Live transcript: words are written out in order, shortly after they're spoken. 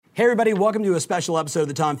Hey everybody, welcome to a special episode of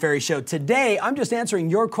the Tom Ferry Show. Today, I'm just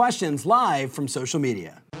answering your questions live from social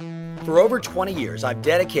media. For over 20 years, I've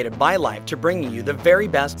dedicated my life to bringing you the very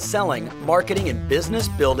best selling, marketing, and business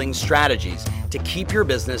building strategies to keep your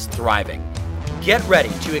business thriving. Get ready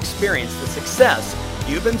to experience the success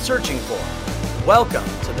you've been searching for. Welcome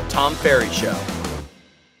to the Tom Ferry Show.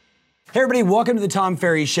 Hey everybody, welcome to the Tom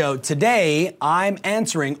Ferry Show. Today, I'm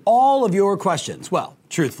answering all of your questions. Well,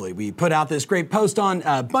 truthfully, we put out this great post on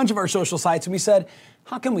a bunch of our social sites and we said,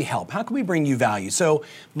 how can we help? How can we bring you value? So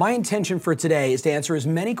my intention for today is to answer as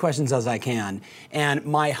many questions as I can. And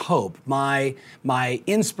my hope, my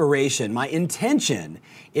inspiration, my intention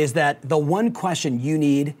is that the one question you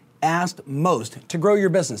need asked most to grow your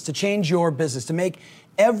business, to change your business, to make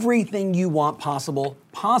everything you want possible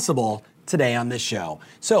today on this show.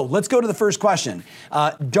 So let's go to the first question.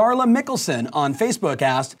 Darla Mickelson on Facebook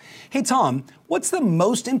asked, hey Tom, what's the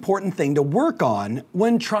most important thing to work on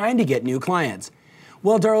when trying to get new clients?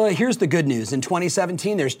 Well, Darla, here's the good news. In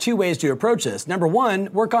 2017, there's two ways to approach this. Number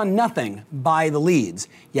one, work on nothing, buy the leads.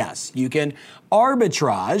 Yes, you can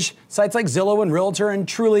arbitrage sites like Zillow and Realtor and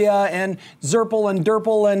Trulia and Zerple and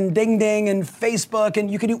Derple and Ding Ding and Facebook, and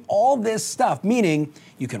you can do all this stuff, meaning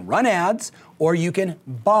you can run ads or you can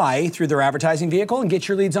buy through their advertising vehicle and get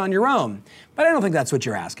your leads on your own. But I don't think that's what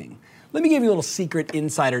you're asking. Let me give you a little secret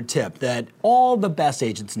insider tip that all the best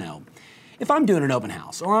agents know. If I'm doing an open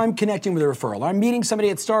house, or I'm connecting with a referral, or I'm meeting somebody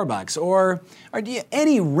at Starbucks, or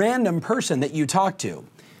any random person that you talk to,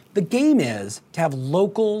 the game is to have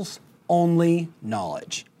locals-only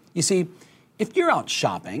knowledge. You see, if you're out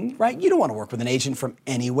shopping, right, you don't want to work with an agent from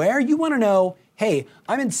anywhere. You want to know, hey,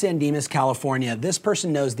 I'm in San Dimas, California. This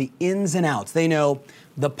person knows the ins and outs. They know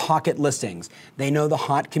the pocket listings. They know the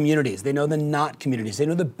hot communities. They know the not communities. They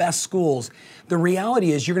know the best schools. The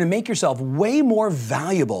reality is you're going to make yourself way more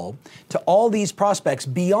valuable to all these prospects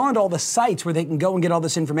beyond all the sites where they can go and get all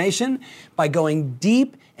this information by going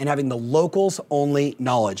deep and having the locals-only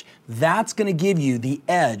knowledge. That's going to give you the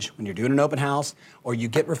edge when you're doing an open house or you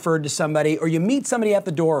get referred to somebody or you meet somebody at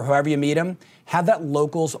the door or however you meet them. Have that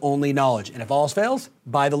locals-only knowledge. And if all else fails,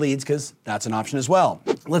 buy the leads because that's an option as well.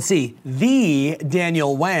 Let's see. The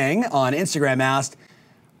Daniel Wang on Instagram asked,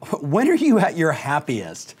 when are you at your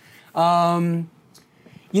happiest? First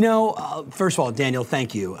of all, Daniel,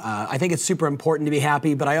 thank you. I think it's super important to be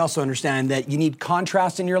happy, but I also understand that you need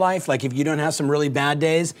contrast in your life. Like if you don't have some really bad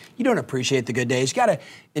days, you don't appreciate the good days. You got to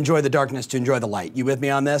enjoy the darkness to enjoy the light. You with me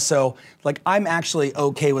on this? So I'm actually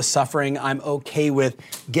okay with suffering. I'm okay with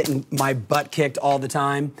getting my butt kicked all the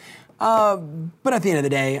time. But at the end of the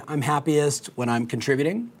day, I'm happiest when I'm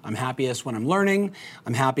contributing. I'm happiest when I'm learning.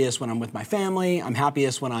 I'm happiest when I'm with my family. I'm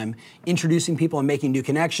happiest when I'm introducing people and making new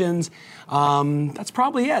connections. That's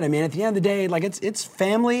probably it. I mean, at the end of the day, it's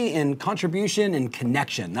family and contribution and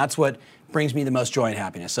connection. That's what brings me the most joy and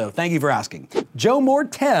happiness. So thank you for asking. Joe Moore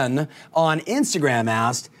 10 on Instagram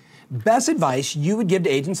asked, best advice you would give to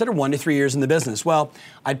agents that are 1 to 3 years in the business? Well,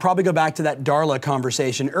 I'd probably go back to that Darla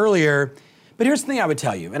conversation earlier. But here's the thing I would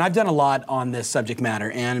tell you, and I've done a lot on this subject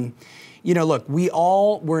matter, and look, we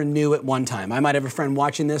all were new at one time. I might have a friend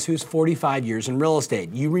watching this who's 45 years in real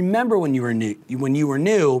estate. You remember when you were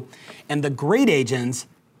new, and the great agents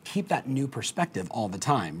keep that new perspective all the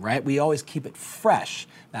time, right? We always keep it fresh.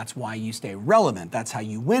 That's why you stay relevant. That's how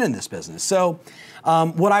you win in this business. So,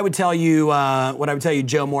 what I would tell you,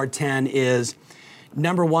 Joe Moore 10 is,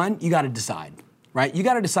 number one, you got to decide. Right? You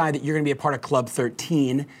got to decide that you're going to be a part of Club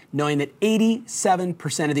 13, knowing that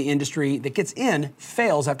 87% of the industry that gets in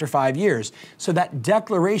fails after 5 years. So that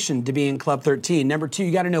declaration to be in Club 13. Number two,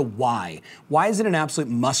 you got to know why. Why is it an absolute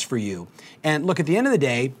must for you? And look, at the end of the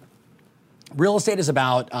day, real estate is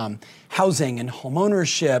about housing and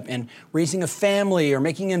homeownership and raising a family or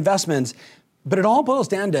making investments. But it all boils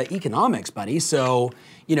down to economics, buddy. So,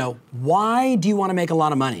 why do you want to make a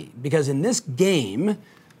lot of money? Because in this game,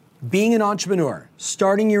 being an entrepreneur,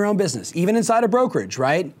 starting your own business, even inside a brokerage,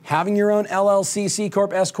 right? Having your own LLC, C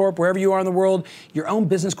Corp, S Corp, wherever you are in the world, your own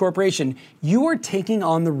business corporation, you are taking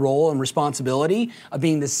on the role and responsibility of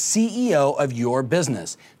being the CEO of your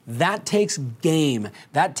business. That takes game.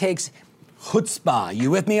 That takes chutzpah.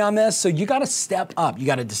 You with me on this? So you got to step up. You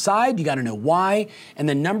got to decide. You got to know why. And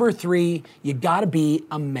then number three, you got to be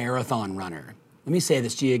a marathon runner. Let me say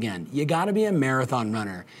this to you again. You got to be a marathon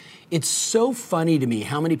runner. It's so funny to me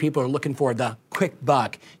how many people are looking for the quick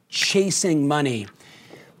buck, chasing money.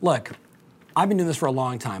 Look, I've been doing this for a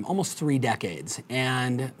long time, almost 3 decades.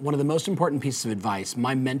 And one of the most important pieces of advice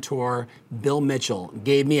my mentor, Bill Mitchell,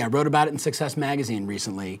 gave me, I wrote about it in Success Magazine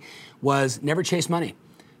recently, was never chase money.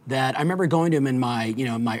 that I remember going to him in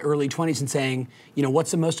my early 20s and saying,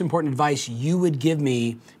 what's the most important advice you would give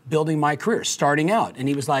me building my career, starting out? And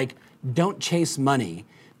he was like, don't chase money.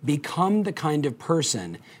 Become the kind of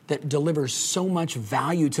person that delivers so much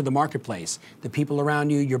value to the marketplace. The people around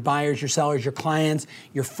you, your buyers, your sellers, your clients,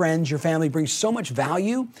 your friends, your family, bring so much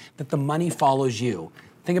value that the money follows you.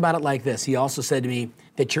 Think about it like this. He also said to me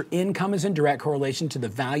that your income is in direct correlation to the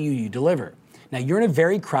value you deliver. Now, you're in a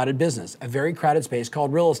very crowded business, a very crowded space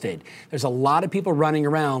called real estate. There's a lot of people running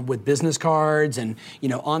around with business cards and,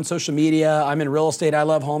 on social media. I'm in real estate. I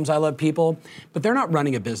love homes. I love people. But they're not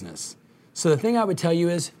running a business. So the thing I would tell you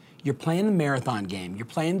is you're playing the marathon game. You're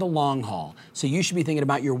playing the long haul. So you should be thinking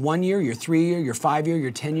about your 1 year, your 3 year, your 5 year,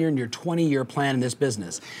 your 10 year, and your 20-year plan in this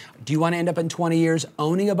business. Do you want to end up in 20 years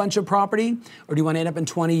owning a bunch of property? Or do you want to end up in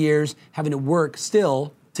 20 years having to work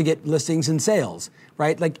still to get listings and sales,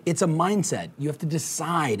 right? Like, it's a mindset. You have to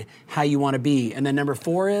decide how you want to be. And then number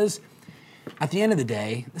 4 is, at the end of the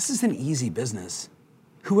day, this is an easy business.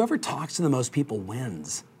 Whoever talks to the most people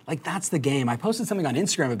wins. Like, that's the game. I posted something on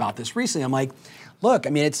Instagram about this recently. I'm like, look,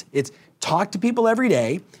 it's talk to people every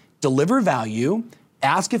day, deliver value,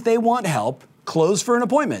 ask if they want help, close for an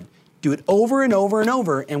appointment. Do it over and over and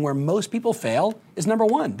over. And where most people fail is number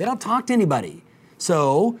 1, they don't talk to anybody.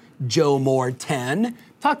 So, Joe Moore 10,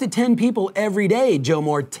 talk to 10 people every day, Joe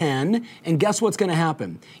Moore 10, and guess what's gonna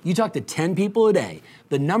happen? You talk to 10 people a day.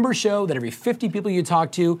 The numbers show that every 50 people you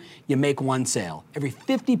talk to, you make 1 sale. Every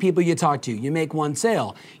 50 people you talk to, you make 1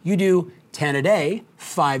 sale. You do 10 a day,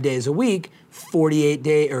 5 days a week,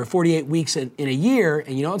 48 weeks in a year,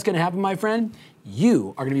 and you know what's gonna happen, my friend?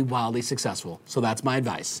 You are gonna be wildly successful. So that's my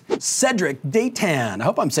advice. Cedric Daytan, I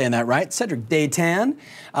hope I'm saying that right. Cedric Daytan,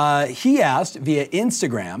 he asked via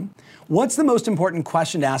Instagram, what's the most important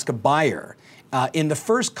question to ask a buyer in the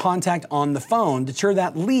first contact on the phone to turn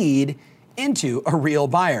that lead into a real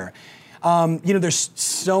buyer? There's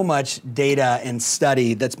so much data and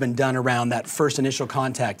study that's been done around that first initial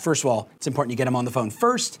contact. First of all, it's important you get them on the phone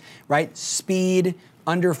first, right? Speed,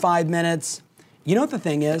 under 5 minutes. You know what the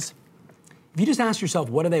thing is? If you just ask yourself,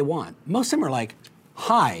 what do they want? Most of them are like,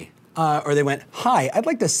 hi, or they went, hi, I'd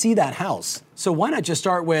like to see that house. So why not just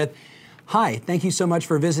start with, hi, thank you so much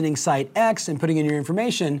for visiting site X and putting in your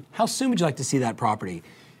information. How soon would you like to see that property?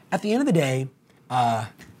 At the end of the day,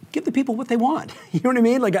 give the people what they want. You know what I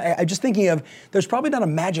mean? Like, I'm just thinking of, there's probably not a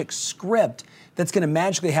magic script that's gonna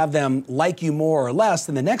magically have them like you more or less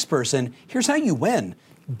than the next person. Here's how you win.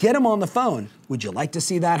 Get them on the phone. Would you like to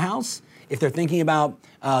see that house? If they're thinking about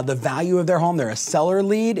the value of their home, they're a seller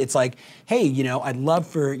lead. It's like, hey, I'd love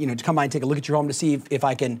for to come by and take a look at your home to see if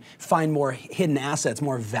I can find more hidden assets,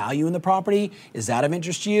 more value in the property. Is that of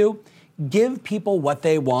interest to you? Give people what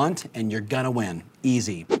they want, and you're gonna win.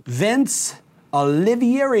 Easy. Vince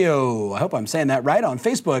Oliverio, I hope I'm saying that right, on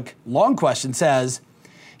Facebook, long question says,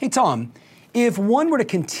 hey Tom, if one were to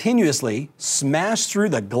continuously smash through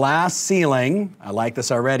the glass ceiling, I like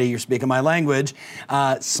this already, you're speaking my language,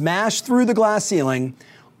 smash through the glass ceiling,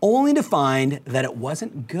 only to find that it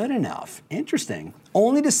wasn't good enough. Interesting.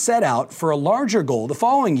 Only to set out for a larger goal the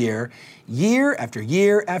following year, year after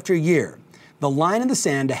year after year. The line in the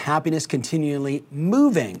sand to happiness continually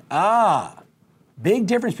moving. Big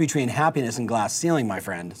difference between happiness and glass ceiling, my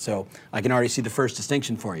friend. So I can already see the first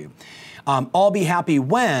distinction for you. I'll be happy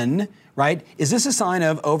when, right? Is this a sign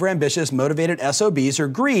of overambitious, motivated SOBs or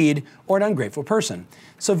greed or an ungrateful person?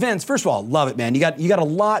 So Vince, first of all, love it, man. You got a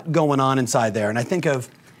lot going on inside there. And I think of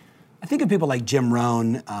people like Jim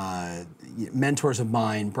Rohn, mentors of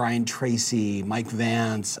mine, Brian Tracy, Mike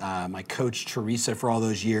Vance, my coach Teresa for all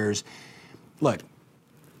those years. Look,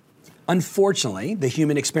 unfortunately, the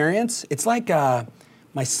human experience, it's like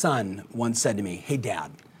my son once said to me, hey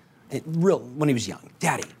dad, when he was young,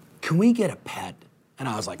 Daddy, can we get a pet? And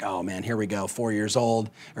I was like, oh man, here we go, 4 years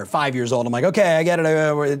old, or 5 years old. I'm like, okay, I get it,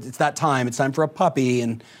 it's that time, it's time for a puppy.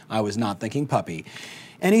 And I was not thinking puppy.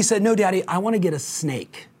 And he said, no Daddy, I wanna get a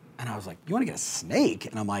snake. And I was like, you wanna get a snake?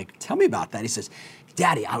 And I'm like, tell me about that. He says,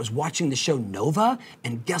 Daddy, I was watching the show Nova,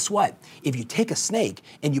 and guess what? If you take a snake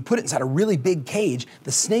and you put it inside a really big cage,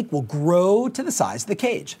 the snake will grow to the size of the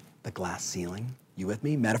cage. The glass ceiling, you with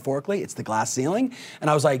me? Metaphorically, it's the glass ceiling. And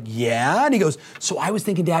I was like, yeah. And he goes, so I was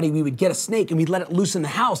thinking, Daddy, we would get a snake and we'd let it loose in the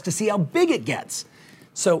house to see how big it gets.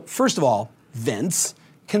 So first of all, Vince,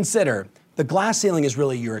 consider the glass ceiling is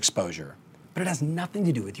really your exposure, but it has nothing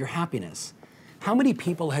to do with your happiness. How many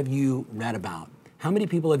people have you read about? How many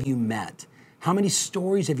people have you met? How many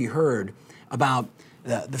stories have you heard about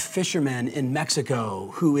the fisherman in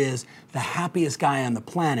Mexico who is the happiest guy on the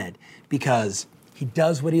planet because he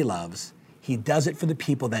does what he loves. He does it for the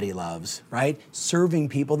people that he loves, right? Serving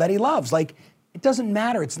people that he loves. Like, it doesn't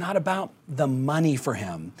matter. It's not about the money for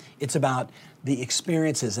him. It's about the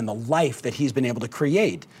experiences and the life that he's been able to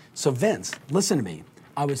create. So Vince, listen to me.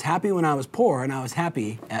 I was happy when I was poor, and I was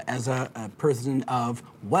happy as a person of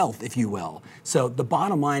wealth, if you will. So the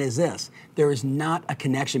bottom line is this: there is not a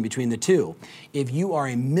connection between the two. If you are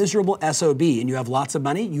a miserable SOB and you have lots of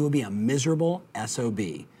money, you will be a miserable SOB.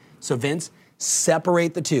 So Vince,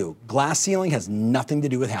 separate the two. Glass ceiling has nothing to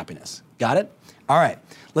do with happiness. Got it? All right,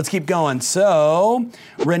 let's keep going. So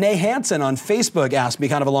Renee Hansen on Facebook asked me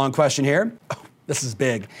kind of a long question here. Oh, this is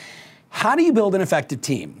big. How do you build an effective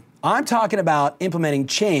team? I'm talking about implementing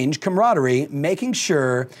change, camaraderie, making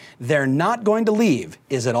sure they're not going to leave.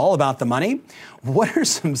 Is it all about the money? What are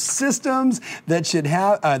some systems that should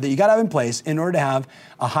have that you got to have in place in order to have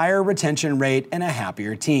a higher retention rate and a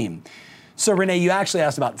happier team? So Renee, you actually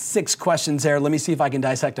asked about 6 questions there. Let me see if I can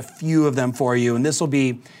dissect a few of them for you, and this will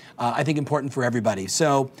be, I think, important for everybody.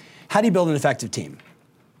 So, how do you build an effective team?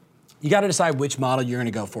 You got to decide which model you're going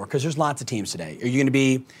to go for, because there's lots of teams today. Are you going to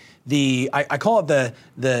be I call it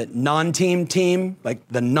the non-team team, like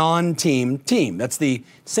the non-team team. That's the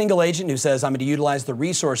single agent who says, I'm going to utilize the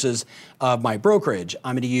resources of my brokerage.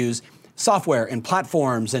 I'm going to use software and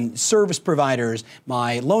platforms and service providers,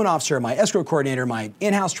 my loan officer, my escrow coordinator, my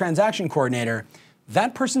in-house transaction coordinator.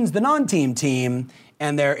 That person's the non-team team,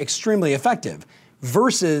 and they're extremely effective.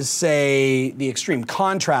 Versus, say, the extreme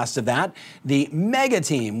contrast of that, the mega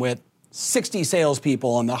team with 60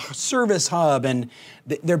 salespeople and the service hub, and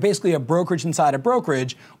they're basically a brokerage inside a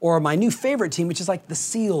brokerage, or my new favorite team, which is like the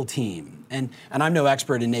SEAL team. And I'm no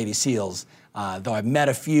expert in Navy SEALs, though I've met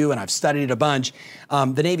a few and I've studied it a bunch.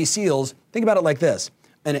 The Navy SEALs, think about it like this.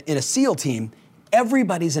 In a SEAL team,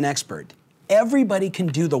 everybody's an expert. Everybody can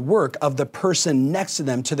do the work of the person next to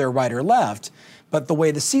them to their right or left, but the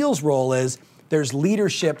way the SEALs roll is there's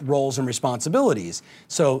leadership roles and responsibilities.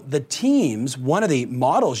 So the teams, one of the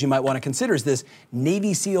models you might want to consider is this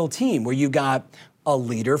Navy SEAL team where you've got a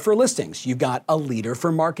leader for listings, you've got a leader for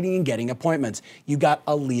marketing and getting appointments, you've got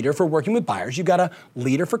a leader for working with buyers, you've got a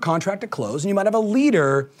leader for contract to close, and you might have a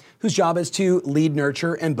leader whose job is to lead,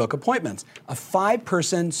 nurture, and book appointments. A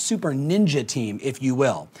 5-person super ninja team, if you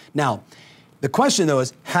will. Now, the question though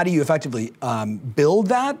is, how do you effectively build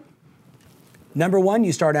that? Number one,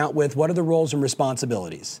 you start out with what are the roles and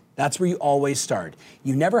responsibilities? That's where you always start.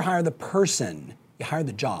 You never hire the person, you hire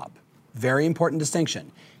the job. Very important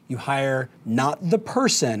distinction. You hire not the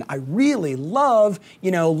person. I really love,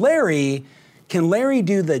 Larry. Can Larry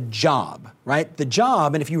do the job, right? The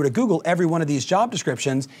job, and if you were to Google every one of these job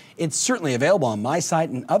descriptions, it's certainly available on my site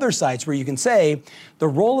and other sites where you can say the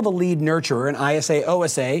role of a lead nurturer, an ISA,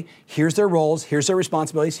 OSA, here's their roles, here's their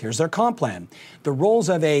responsibilities, here's their comp plan. The roles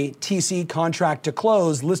of a TC, contract to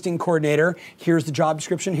close, listing coordinator, here's the job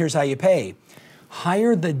description, here's how you pay.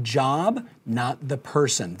 Hire the job, not the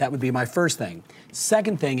person. That would be my first thing.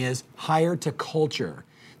 Second thing is hire to culture.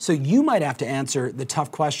 So you might have to answer the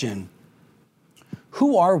tough question,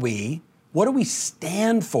 who are we? What do we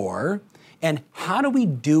stand for? And how do we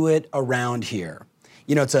do it around here?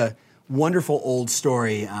 It's a wonderful old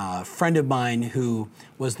story. A friend of mine who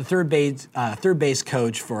was the third base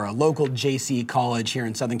coach for a local JC college here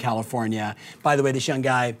in Southern California. By the way, this young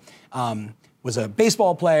guy was a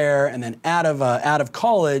baseball player, and then out of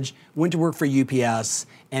college, went to work for UPS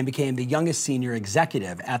and became the youngest senior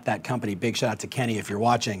executive at that company. Big shout out to Kenny if you're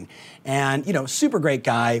watching. And, super great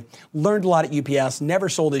guy, learned a lot at UPS, never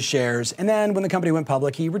sold his shares. And then when the company went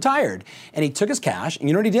public, he retired. And he took his cash, and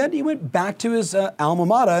you know what he did? He went back to his alma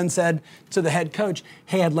mater and said to the head coach,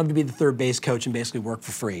 hey, I'd love to be the third base coach and basically work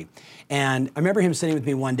for free. And I remember him sitting with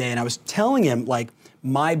me one day, and I was telling him,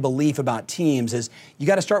 my belief about teams is you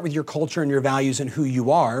got to start with your culture and your values and who you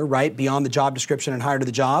are, right? Beyond the job description and hire to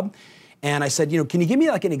the job. And I said, can you give me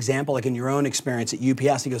an example, in your own experience at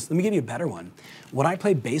UPS? He goes, let me give you a better one. When I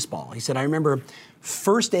played baseball, he said, I remember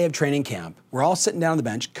first day of training camp, we're all sitting down on the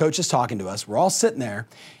bench, coach is talking to us, we're all sitting there,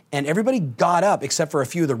 and everybody got up except for a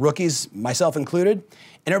few of the rookies, myself included,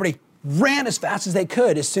 and everybody ran as fast as they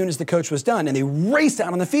could as soon as the coach was done, and they raced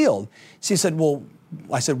out on the field. So he said,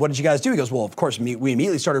 I said, what did you guys do? He goes, well, of course, we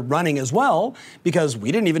immediately started running as well because we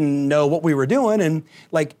didn't even know what we were doing. And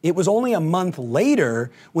it was only a month later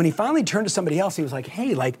when he finally turned to somebody else. He was like,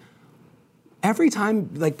 hey, every time,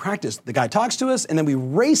 practice, the guy talks to us and then we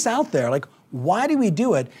race out there. Why do we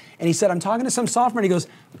do it? And he said, I'm talking to some sophomore and he goes,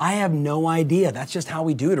 I have no idea. That's just how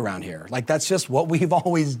we do it around here. That's just what we've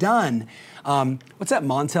always done. What's that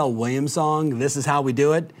Montel Williams song? This is how we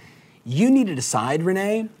do it. You need to decide,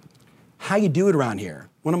 Renee, how you do it around here.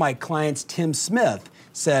 One of my clients, Tim Smith,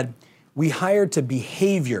 said, we hire to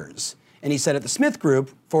behaviors. And he said at the Smith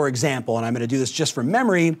Group, for example, and I'm going to do this just from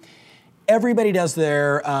memory, everybody does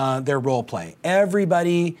their role play.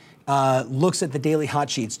 Everybody looks at the daily hot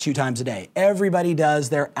sheets 2 times a day. Everybody does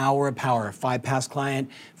their hour of power, 5 past client,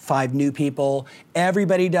 5 new people.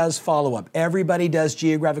 Everybody does follow-up. Everybody does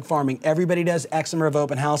geographic farming. Everybody does X number of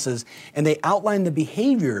open houses. And they outline the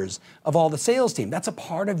behaviors of all the sales team. That's a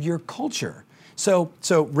part of your culture. So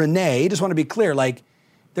Renee, just want to be clear, like,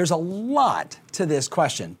 there's a lot to this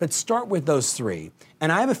question, but start with those 3.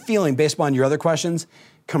 And I have a feeling, based upon your other questions,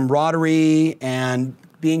 camaraderie and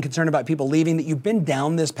being concerned about people leaving, that you've been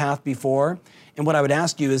down this path before. And what I would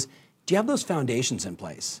ask you is, do you have those foundations in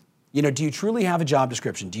place? You know, do you truly have a job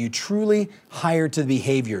description? Do you truly hire to the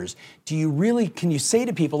behaviors? Do you really, can you say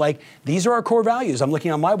to people like, these are our core values, I'm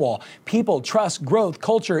looking on my wall: people, trust, growth,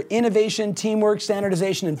 culture, innovation, teamwork,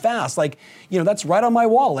 standardization, and fast. Like, you know, that's right on my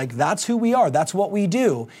wall. Like, that's who we are, that's what we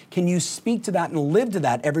do. Can you speak to that and live to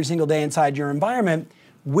that every single day inside your environment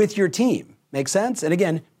with your team? Make sense? And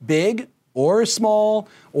again, big or small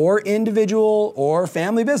or individual or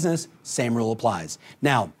family business, same rule applies.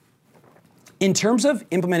 Now, in terms of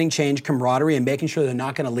implementing change, camaraderie, and making sure they're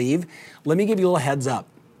not going to leave, let me give you a little heads up.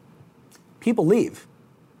 People leave.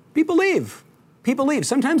 People leave. People leave.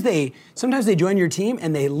 Sometimes they join your team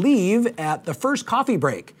and they leave at the first coffee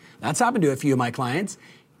break. That's happened to a few of my clients.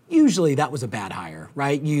 Usually that was a bad hire,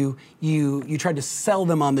 right? You tried to sell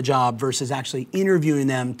them on the job versus actually interviewing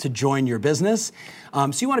them to join your business.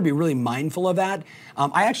 So you want to be really mindful of that.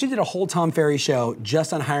 I actually did a whole Tom Ferry show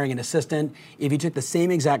just on hiring an assistant. If you took the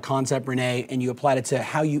same exact concept, Renee, and you applied it to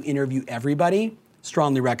how you interview everybody,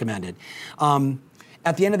 strongly recommended.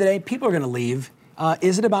 At the end of the day, people are going to leave.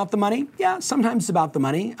 Is it about the money? Yeah, sometimes it's about the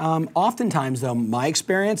money. Oftentimes, though, my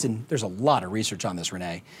experience, and there's a lot of research on this,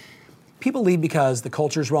 Renee, people leave because the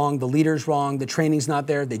culture's wrong, the leader's wrong, the training's not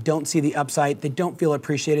there, they don't see the upside, they don't feel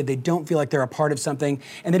appreciated, they don't feel like they're a part of something,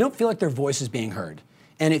 and they don't feel like their voice is being heard.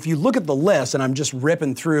 And if you look at the list, and I'm just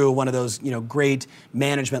ripping through one of those, great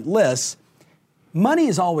management lists, money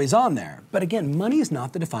is always on there. But again, money is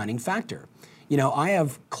not the defining factor. I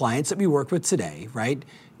have clients that we work with today, right?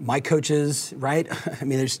 My coaches, right? I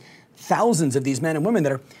mean, there's thousands of these men and women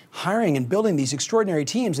that are hiring and building these extraordinary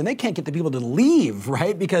teams, and they can't get the people to leave,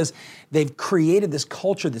 right? Because they've created this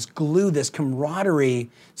culture, this glue, this camaraderie.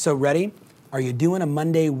 So ready? Are you doing a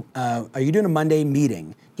Monday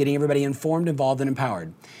meeting, getting everybody informed, involved, and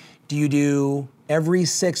empowered? Do you do every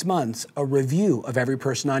 6 months a review of every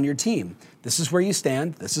person on your team? This is where you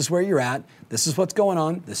stand, this is where you're at, this is what's going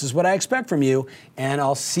on, this is what I expect from you, and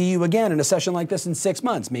I'll see you again in a session like this in 6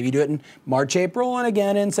 months. Maybe do it in March, April, and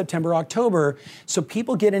again in September, October, so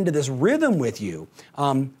people get into this rhythm with you.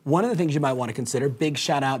 One of the things you might want to consider, big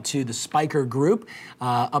shout out to the Spiker Group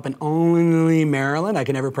up in Olney, Maryland, I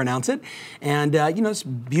can never pronounce it, and this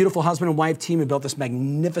beautiful husband and wife team have built this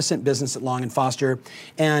magnificent business at Long & Foster,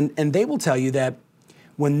 and they will tell you that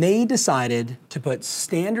when they decided to put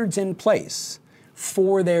standards in place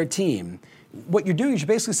for their team, what you're doing is you're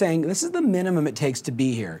basically saying, this is the minimum it takes to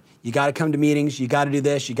be here. You got to come to meetings, you got to do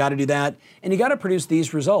this, you got to do that, and you got to produce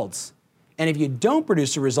these results. And if you don't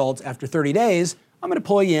produce the results after 30 days, I'm going to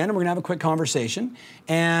pull you in and we're going to have a quick conversation,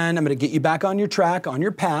 and I'm going to get you back on your track, on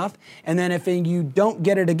your path, and then if you don't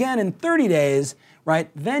get it again in 30 days, right,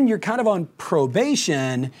 then you're kind of on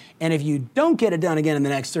probation, and if you don't get it done again in the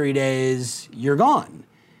next 30 days, you're gone.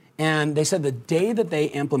 And they said the day that they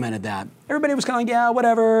implemented that, everybody was kind of like, yeah,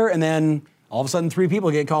 whatever. And then all of a sudden 3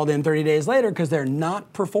 people get called in 30 days later because they're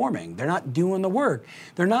not performing. They're not doing the work.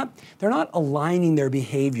 They're not aligning their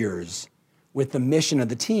behaviors with the mission of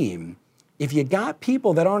the team. If you got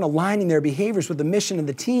people that aren't aligning their behaviors with the mission of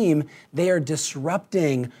the team, they are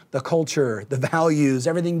disrupting the culture, the values,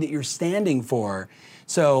 everything that you're standing for.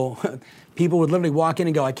 So people would literally walk in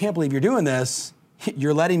and go, I can't believe you're doing this.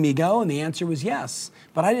 You're letting me go? And the answer was yes.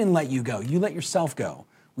 But I didn't let you go. You let yourself go.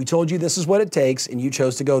 We told you this is what it takes, and you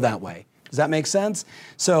chose to go that way. Does that make sense?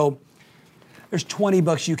 So there's 20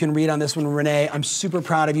 books you can read on this one, Renee. I'm super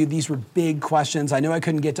proud of you. These were big questions. I know I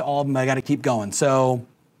couldn't get to all of them, but I got to keep going. So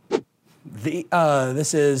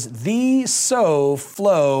this is the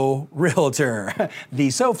SoFlo Realtor. The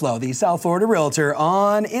SoFlo, the South Florida Realtor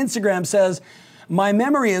on Instagram says, my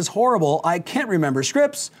memory is horrible. I can't remember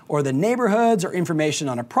scripts or the neighborhoods or information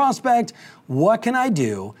on a prospect. What can I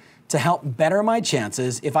do to help better my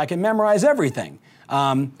chances if I can memorize everything?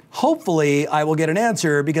 Hopefully, I will get an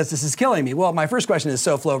answer because this is killing me. Well, my first question is,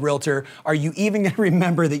 SoFlo Realtor, are you even going to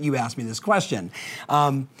remember that you asked me this question?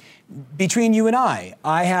 Between you and I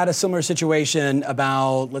had a similar situation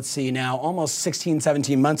about, let's see now, almost 16,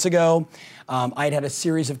 17 months ago. I'd had a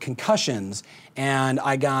series of concussions, and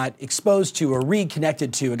I got exposed to or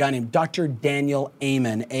reconnected to a guy named Dr. Daniel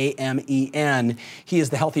Amen, A-M-E-N. He is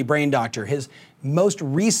the Healthy Brain Doctor. His most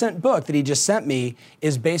recent book that he just sent me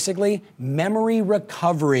is basically memory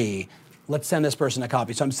recovery. Let's send this person a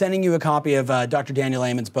copy. So I'm sending you a copy of Dr. Daniel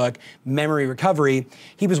Amen's book, Memory Recovery.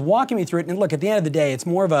 He was walking me through it, and look, at the end of the day, it's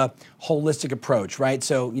more of a holistic approach, right?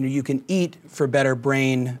 So, you can eat for better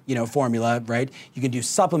brain, formula, right? You can do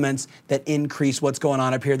supplements that increase what's going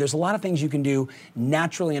on up here. There's a lot of things you can do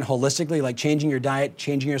naturally and holistically, like changing your diet,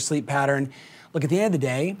 changing your sleep pattern. Look, at the end of the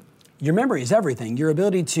day, your memory is everything. Your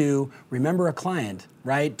ability to remember a client,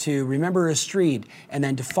 right? To remember a street and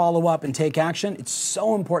then to follow up and take action. It's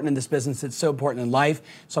so important in this business. It's so important in life.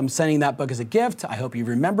 So I'm sending that book as a gift. I hope you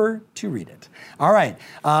remember to read it. All right,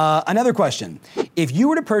 another question. If you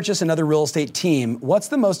were to purchase another real estate team, what's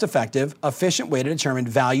the most effective, efficient way to determine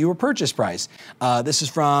value or purchase price? This is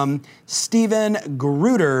from Steven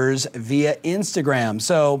Gruters via Instagram.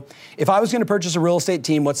 So if I was going to purchase a real estate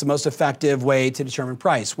team, what's the most effective way to determine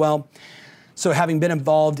price? Well, so having been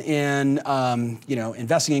involved in,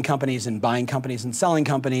 investing in companies and buying companies and selling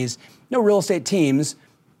companies, no real estate teams,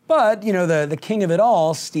 but, the king of it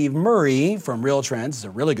all, Steve Murray from Real Trends, is a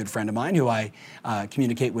really good friend of mine who I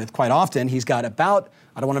communicate with quite often. He's got about,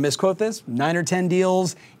 I don't want to misquote this, 9 or 10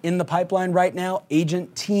 deals in the pipeline right now,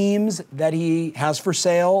 agent teams that he has for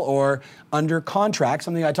sale or under contract,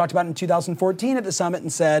 something I talked about in 2014 at the summit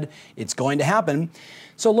and said it's going to happen.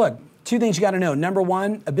 So look, two things you got to know. Number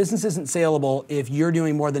one, a business isn't saleable if you're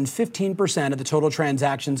doing more than 15% of the total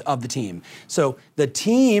transactions of the team. So the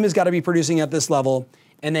team has got to be producing at this level,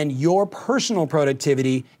 and then your personal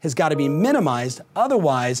productivity has got to be minimized.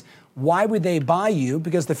 Otherwise, why would they buy you?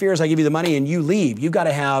 Because the fear is I give you the money and you leave. You've got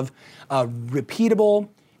to have a repeatable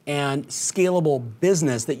and scalable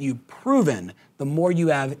business that you've proven. The more you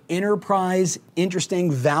have enterprise,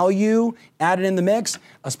 interesting value added in the mix,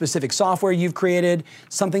 a specific software you've created,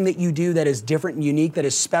 something that you do that is different and unique, that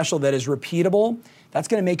is special, that is repeatable, that's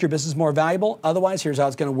going to make your business more valuable. Otherwise, here's how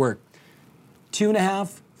it's going to work.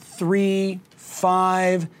 2.5, 3,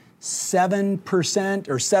 5, 7%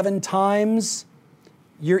 or 7 times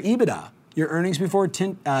your EBITDA, your earnings before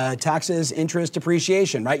taxes, interest,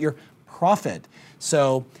 depreciation, right? Your profit.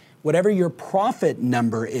 So whatever your profit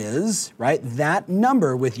number is, right, that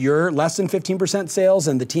number with your less than 15% sales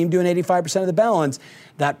and the team doing 85% of the balance,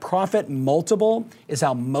 that profit multiple is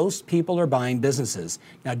how most people are buying businesses.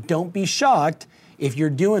 Now, don't be shocked if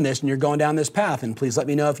you're doing this and you're going down this path, and please let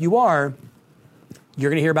me know if you are.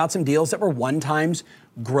 You're going to hear about some deals that were 1 times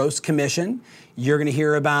gross commission. You're going to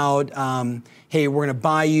hear about, hey, we're going to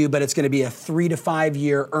buy you, but it's going to be a 3 to 5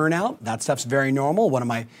 year earnout. That stuff's very normal. One of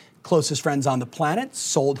my closest friends on the planet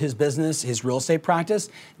sold his business, his real estate practice,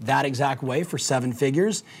 that exact way for 7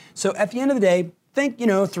 figures. So at the end of the day, think,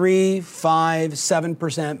 3, 5,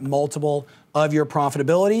 7% multiple of your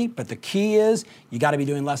profitability. But the key is you got to be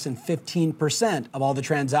doing less than 15% of all the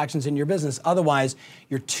transactions in your business. Otherwise,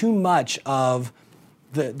 you're too much of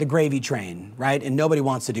the gravy train, right? And nobody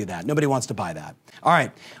wants to do that. Nobody wants to buy that. All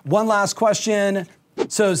right, one last question.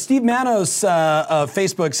 So Steve Manos of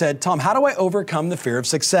Facebook said, Tom, how do I overcome the fear of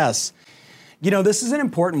success? This is an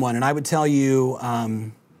important one, and I would tell you,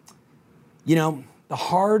 the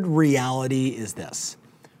hard reality is this.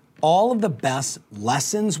 All of the best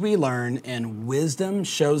lessons we learn and wisdom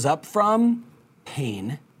shows up from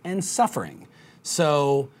pain and suffering.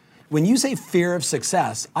 So when you say fear of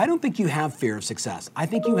success, I don't think you have fear of success. I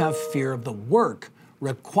think you have fear of the work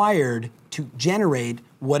required to generate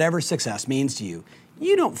whatever success means to you.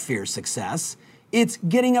 You don't fear success. It's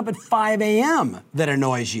getting up at 5 a.m. that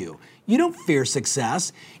annoys you. You don't fear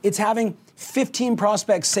success. It's having 15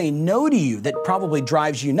 prospects say no to you that probably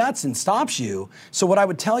drives you nuts and stops you. So what I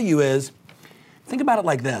would tell you is, think about it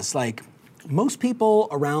like this. Like, most people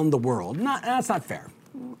around the world, that's not fair.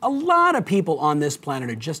 A lot of people on this planet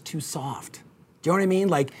are just too soft. Do you know what I mean?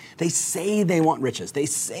 Like, they say they want riches. They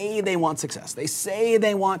say they want success. They say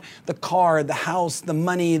they want the car, the house, the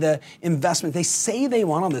money, the investment. They say they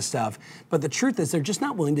want all this stuff. But the truth is they're just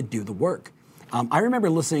not willing to do the work. I remember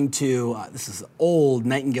listening to, this is an old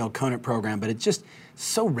Nightingale Conant program, but it just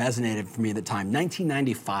so resonated for me at the time.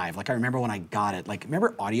 1995, like I remember when I got it. Like,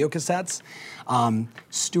 remember audio cassettes?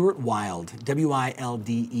 Stuart Wilde,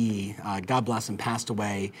 W-I-L-D-E, God bless him, passed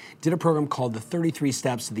away, did a program called The 33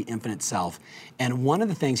 Steps to the Infinite Self. And one of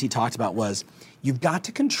the things he talked about was, you've got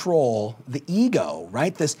to control the ego,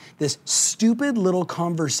 right? This stupid little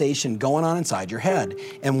conversation going on inside your head.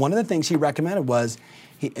 And one of the things he recommended was,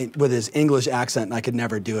 with his English accent, and I could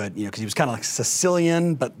never do it, because he was kind of like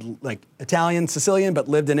Sicilian, but like Italian, Sicilian, but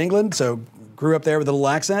lived in England, so grew up there with a little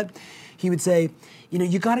accent. He would say,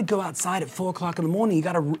 you got to go outside at 4 o'clock in the morning. You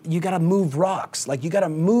got to move rocks. Like, you got to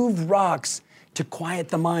move rocks to quiet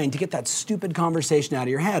the mind, to get that stupid conversation out of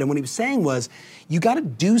your head. And what he was saying was, you got to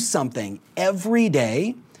do something every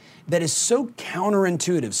day that is so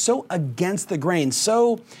counterintuitive, so against the grain,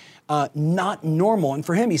 so not normal. And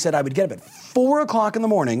for him, he said, I would get up at 4 o'clock in the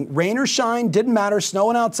morning, rain or shine, didn't matter,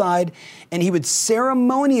 snowing outside, and he would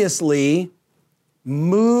ceremoniously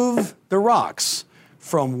move the rocks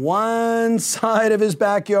from one side of his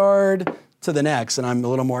backyard to the next. And I'm a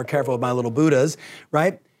little more careful with my little Buddhas,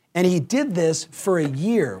 right? And he did this for a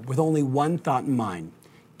year with only one thought in mind: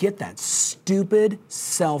 get that stupid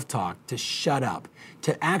self-talk to shut up,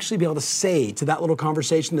 to actually be able to say to that little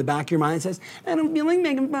conversation in the back of your mind that says, I don't feel like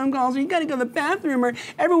making phone calls, or you gotta go to the bathroom, or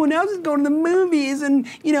everyone else is going to the movies, and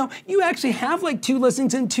you actually have like 2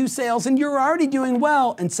 listings and 2 sales, and you're already doing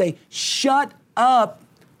well, and say, shut up,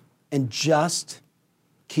 and just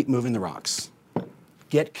keep moving the rocks.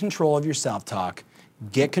 Get control of your self-talk,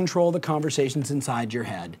 get control of the conversations inside your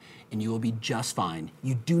head, and you will be just fine.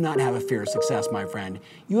 You do not have a fear of success, my friend.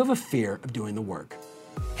 You have a fear of doing the work.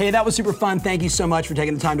 Hey, that was super fun. Thank you so much for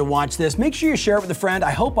taking the time to watch this. Make sure you share it with a friend.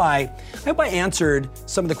 I hope I answered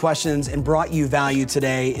some of the questions and brought you value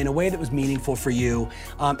today in a way that was meaningful for you.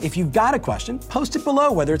 If you've got a question, post it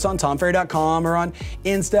below, whether it's on tomferry.com or on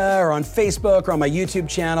Insta or on Facebook or on my YouTube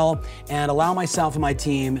channel, and allow myself and my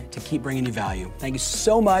team to keep bringing you value. Thank you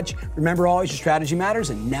so much. Remember always, your strategy matters,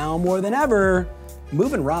 and now more than ever,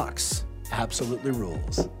 moving rocks absolutely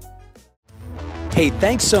rules. Hey,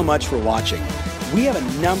 thanks so much for watching. We have a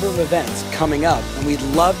number of events coming up, and we'd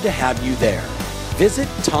love to have you there. Visit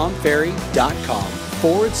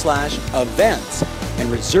tomferry.com/events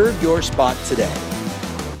and reserve your spot today.